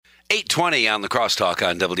8:20 on the Crosstalk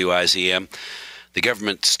on WIZM. The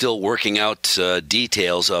government still working out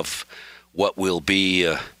details of what will be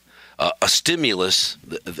a stimulus.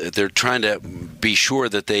 They're trying to be sure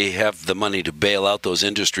that they have the money to bail out those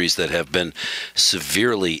industries that have been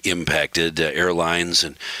severely impacted, airlines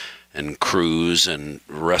and cruise and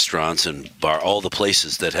restaurants and bar, all the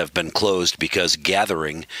places that have been closed because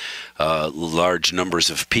gathering large numbers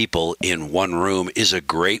of people in one room is a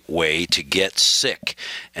great way to get sick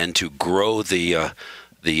and to grow the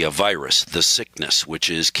virus, the sickness, which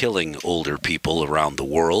is killing older people around the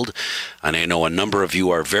world. And I know a number of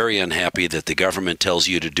you are very unhappy that the government tells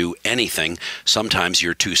you to do anything. Sometimes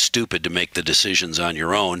you're too stupid to make the decisions on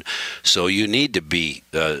your own. So you need to be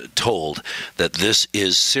told that this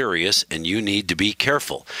is serious and you need to be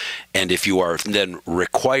careful. And if you are then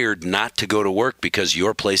required not to go to work because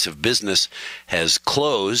your place of business has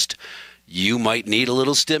closed, you might need a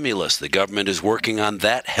little stimulus. The government is working on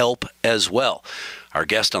that help as well. Our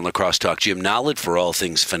guest on the Crosstalk, Jim Nowlett, for all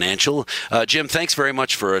things financial. Jim, thanks very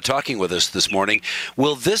much for talking with us this morning.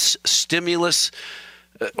 Will this stimulus,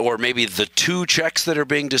 or maybe the two checks that are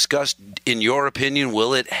being discussed, in your opinion,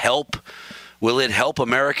 will it help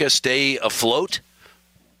America stay afloat?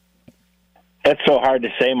 That's so hard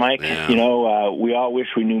to say, Mike. Yeah. You know, we all wish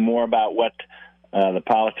we knew more about what the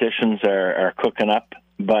politicians are cooking up,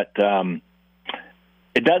 but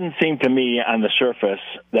it doesn't seem to me on the surface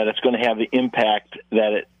that it's going to have the impact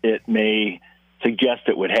that it may suggest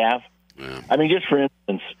it would have. Yeah. I mean, just for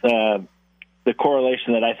instance, the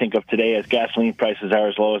correlation that I think of today as gasoline prices are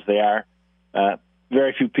as low as they are,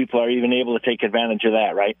 very few people are even able to take advantage of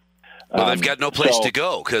that, right? Well, they've got no place to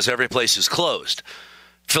go because every place is closed.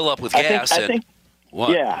 Fill up with gas. I think,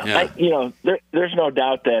 there's no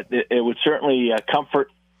doubt that it would certainly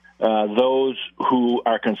comfort those who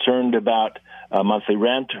are concerned about monthly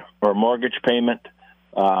rent or mortgage payment.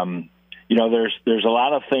 There's a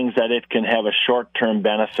lot of things that it can have a short-term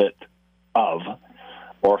benefit of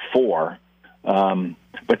or for.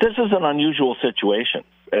 But this is an unusual situation.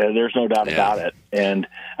 There's no doubt about it. And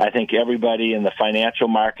I think everybody in the financial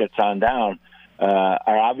markets on down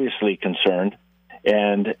are obviously concerned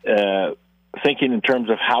and thinking in terms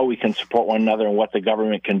of how we can support one another and what the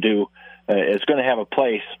government can do is going to have a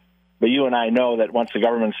place. But you and I know that once the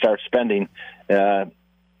government starts spending,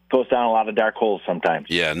 goes down a lot of dark holes sometimes.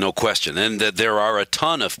 Yeah, no question. And there are a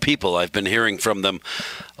ton of people, I've been hearing from them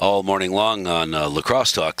all morning long on La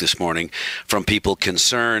Crosse Talk this morning, from people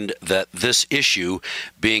concerned that this issue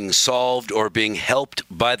being solved or being helped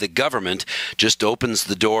by the government just opens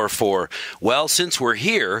the door for, well, since we're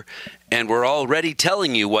here and we're already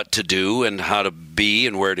telling you what to do and how to be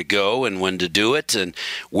and where to go and when to do it, and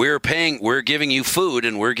we're giving you food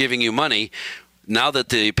and we're giving you money. Now that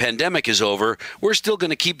the pandemic is over, we're still going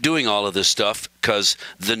to keep doing all of this stuff because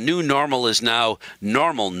the new normal is now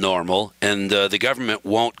normal, and the government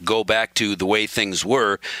won't go back to the way things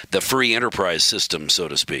were, the free enterprise system, so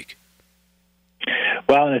to speak.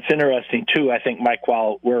 Well, and it's interesting, too. I think, Mike,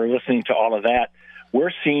 while we're listening to all of that,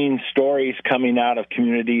 we're seeing stories coming out of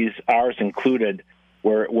communities, ours included,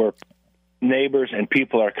 where neighbors and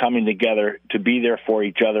people are coming together to be there for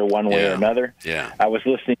each other one way or another. Yeah. I was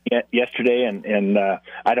listening yesterday, and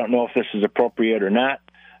I don't know if this is appropriate or not,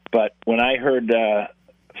 but when I heard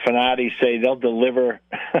Fanati say they'll deliver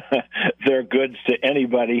their goods to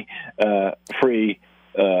anybody free,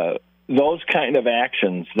 those kind of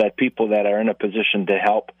actions that people that are in a position to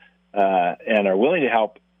help and are willing to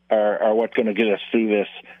help are what's going to get us through this,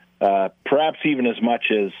 perhaps even as much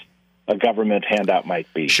as a government handout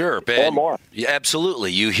might be. Sure, Ben. Or more. Yeah,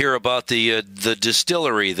 absolutely. You hear about the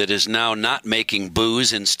distillery that is now not making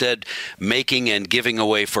booze, instead making and giving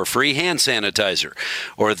away for free hand sanitizer,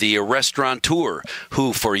 or the restaurateur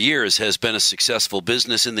who for years has been a successful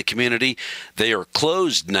business in the community. They are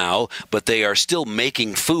closed now, but they are still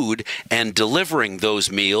making food and delivering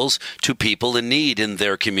those meals to people in need in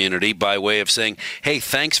their community by way of saying, hey,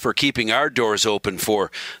 thanks for keeping our doors open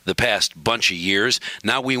for the past bunch of years.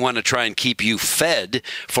 Now we want to try and keep you fed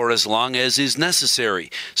for as long as is necessary.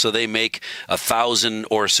 So they make 1,000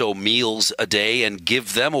 or so meals a day and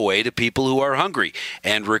give them away to people who are hungry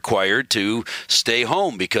and required to stay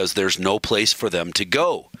home because there's no place for them to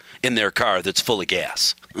go in their car that's full of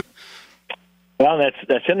gas. Well,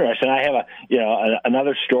 that's interesting. I have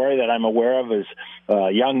another story that I'm aware of is a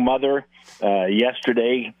young mother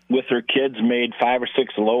yesterday with her kids made 5 or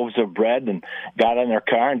 6 loaves of bread and got in their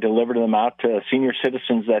car and delivered them out to senior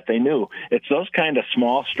citizens that they knew. It's those kind of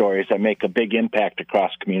small stories that make a big impact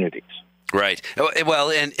across communities. Right. Well,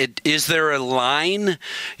 and is there a line?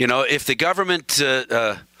 You know, if the government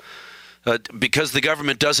because the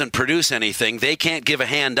government doesn't produce anything, they can't give a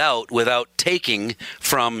handout without taking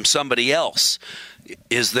from somebody else.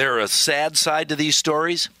 Is there a sad side to these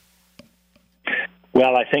stories?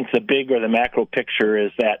 Well, I think the big or the macro picture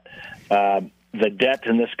is that the debt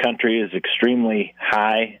in this country is extremely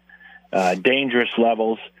high, dangerous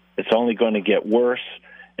levels. It's only going to get worse.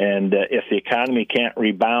 And if the economy can't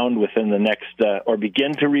rebound within the next, or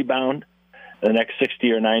begin to rebound in the next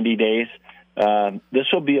 60 or 90 days, this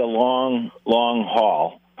will be a long, long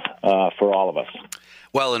haul for all of us.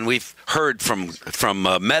 Well, and we've heard from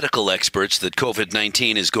medical experts that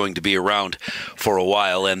COVID-19 is going to be around for a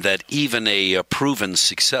while, and that even a proven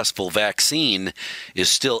successful vaccine is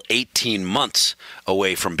still 18 months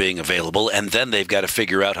away from being available, and then they've got to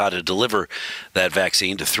figure out how to deliver that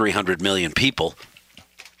vaccine to 300 million people.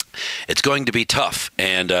 It's going to be tough,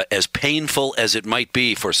 and as painful as it might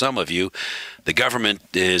be for some of you, the government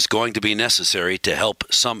is going to be necessary to help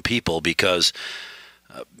some people because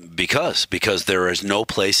there is no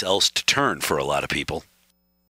place else to turn for a lot of people.